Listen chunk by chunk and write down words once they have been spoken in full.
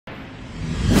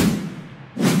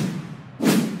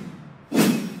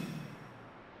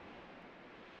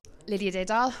Lydia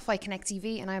Daydal, Fight Connect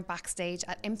TV, and I'm backstage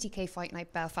at MTK Fight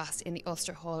Night Belfast in the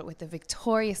Ulster Hall with the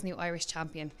victorious new Irish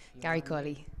champion, Gary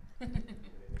Cully.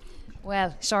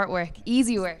 Well, short work,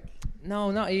 easy work.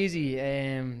 No, not easy.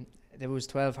 There was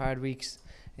 12 hard weeks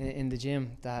in the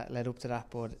gym that led up to that,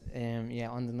 but yeah,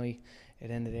 on the night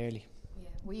it ended early. Yeah.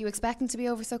 Were you expecting to be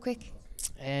over so quick?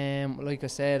 Like I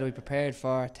said, I prepared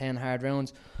for 10 hard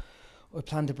rounds. I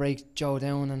planned to break Joe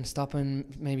down and stop him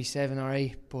maybe 7 or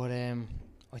 8, but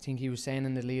I think he was saying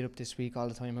in the lead up this week all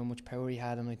the time how much power he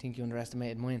had, and I think he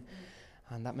underestimated mine,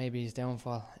 and that may be his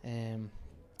downfall.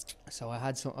 So I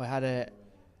had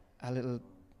a little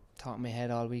thought in my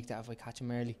head all week that if I catch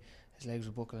him early, his legs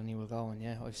will buckle and he will go. And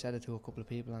yeah, I've said it to a couple of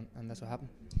people, and that's what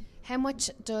happened. How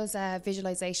much does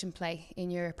visualisation play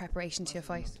in your preparation to your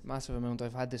fight? Massive amount.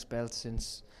 I've had this belt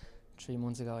since 3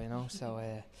 months ago, you know. So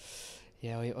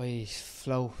yeah, I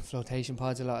flotation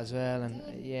pods a lot as well,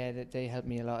 and yeah, they help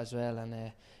me a lot as well.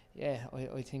 And yeah,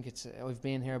 I think it's. I've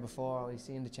been here before. I've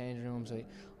seen the change rooms.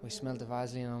 I smelled the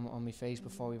Vaseline on my face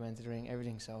before we went to the ring.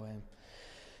 Everything. So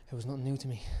it was nothing new to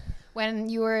me. When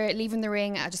you were leaving the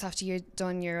ring, just after you'd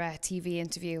done your TV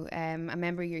interview, a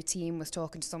member of your team was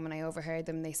talking to someone. I overheard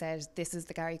them. They said, "This is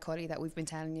the Gary Cully that we've been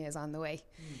telling you is on the way."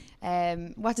 How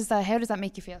does that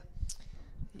make you feel?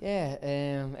 Yeah,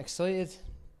 excited.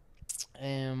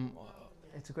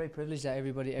 It's a great privilege that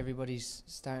everybody's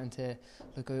starting to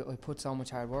look. I put so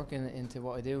much hard work into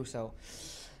what I do, so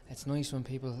it's nice when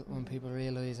people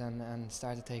realise and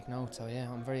start to take note. So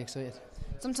yeah, I'm very excited.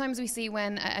 Sometimes we see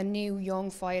when a new young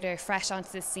fighter fresh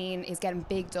onto the scene is getting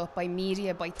bigged up by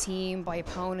media, by team, by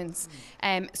opponents.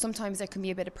 Sometimes there can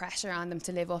be a bit of pressure on them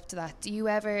to live up to that. Do you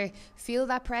ever feel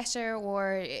that pressure,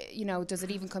 or does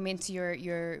it even come into your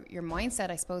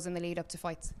mindset, I suppose, in the lead up to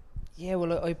fights? Yeah,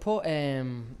 well,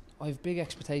 I have big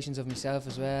expectations of myself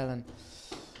as well, and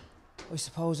I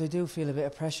suppose I do feel a bit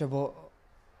of pressure, but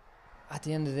at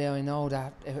the end of the day, I know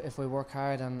that if I work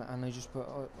hard and I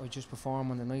just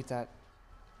perform on the night, that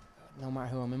no matter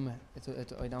who I'm in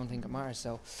with, I don't think it matters.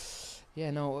 So yeah,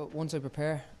 no, once I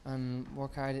prepare and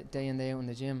work hard day in day out in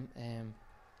the gym,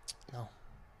 no.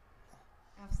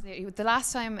 Absolutely. The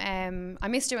last time I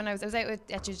missed you when I was out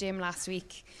at your gym last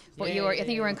week, but I think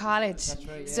you were in college. That's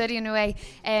right, yeah. Studying away.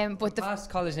 But the past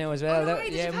college now as well. Oh, no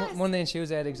way, Monday and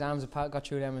Tuesday I had exams. I got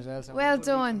through them as well. So well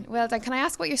done. Can I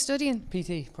ask what you're studying?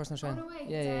 PT, personal training. Oh, no way.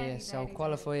 Yeah. So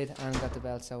qualified and got the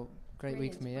belt. So great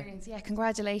week for me. Yeah. Yeah,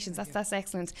 congratulations. That's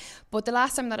excellent. But the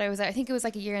last time that I was out, I think it was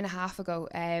like a year and a half ago,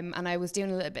 and I was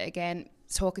doing a little bit again,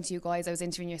 talking to you guys. I was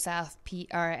interviewing yourself, Pete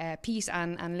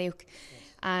and Luke,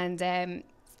 and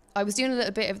I was doing a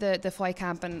little bit of the fight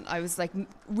camp, and I was like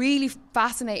really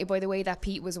fascinated by the way that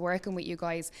Pete was working with you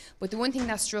guys. But the one thing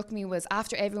that struck me was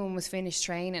after everyone was finished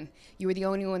training, you were the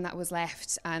only one that was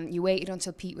left, and you waited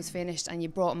until Pete was finished and you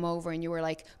brought him over and you were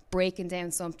like breaking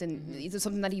down something,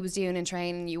 something that he was doing in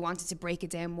training. You wanted to break it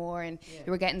down more, and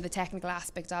you were getting the technical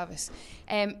aspect of it.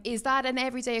 Is that an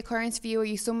everyday occurrence for you? Are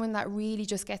you someone that really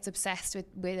just gets obsessed with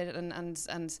it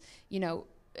and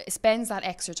spends that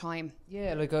extra time?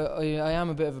 Yeah, like I am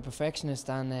a bit of a perfectionist,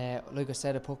 and like I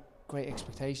said, I put great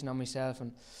expectation on myself,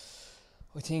 and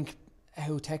I think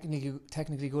how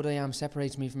technically good I am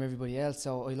separates me from everybody else.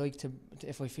 So I like to,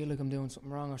 if I feel like I'm doing something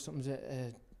wrong or something's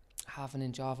half an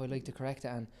inch off, I like to correct it.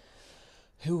 And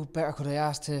who better could I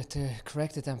ask to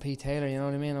correct it than Pete Taylor? You know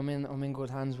what I mean? I'm in good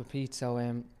hands with Pete, so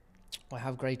I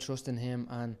have great trust in him,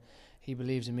 and he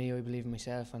believes in me. I believe in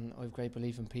myself, and I have great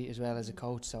belief in Pete as well as a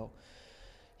coach. So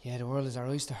yeah, the world is our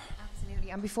oyster. Absolutely.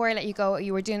 And before I let you go,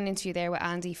 you were doing an interview there with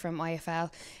Andy from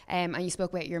IFL, and you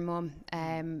spoke about your mum.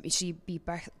 She beat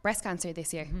breast cancer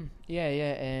this year. Mm-hmm.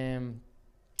 Yeah.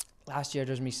 Last year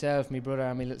there was myself, my brother,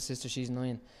 and my little sister. She's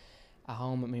 9, at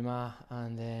home with my ma.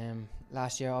 And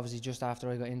last year, obviously, just after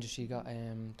I got injured, she got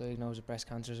diagnosed with breast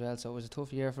cancer as well. So it was a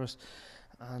tough year for us.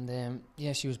 And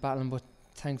yeah, she was battling, but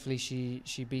thankfully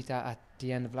she beat that at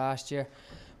the end of last year.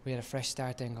 We had a fresh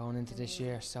start then going into this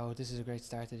year, so this is a great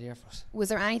start to the year for us. Was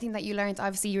there anything that you learned?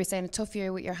 Obviously you were saying a tough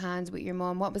year with your hands, with your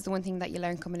mum. What was the one thing that you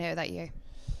learned coming out of that year?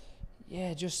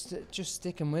 Yeah, just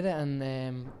sticking with it, and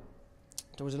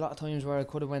there was a lot of times where I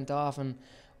could have went off, and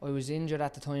I was injured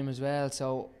at the time as well,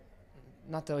 so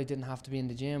not that I didn't have to be in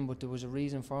the gym, but there was a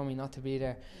reason for me not to be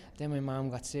there. Then my mum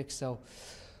got sick, so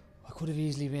I could have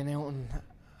easily been out and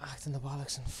acting the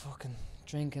bollocks and fucking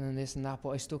drinking and this and that, but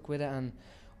I stuck with it, and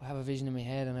I have a vision in my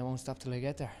head, and I won't stop till I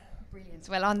get there. Brilliant.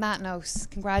 Well, on that note,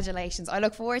 congratulations. I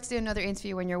look forward to doing another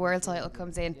interview when your world title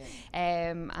comes in.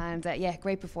 Yeah.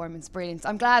 Great performance. Brilliant.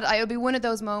 I'm glad it'll be one of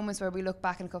those moments where we look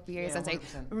back in a couple of years and say,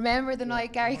 remember the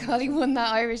night Gary Cully won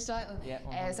that Irish title?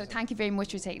 Yeah, so thank you very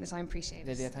much for taking the time. Appreciate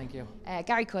it. Yeah, thank you.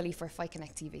 Gary Cully for Fight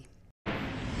Connect TV.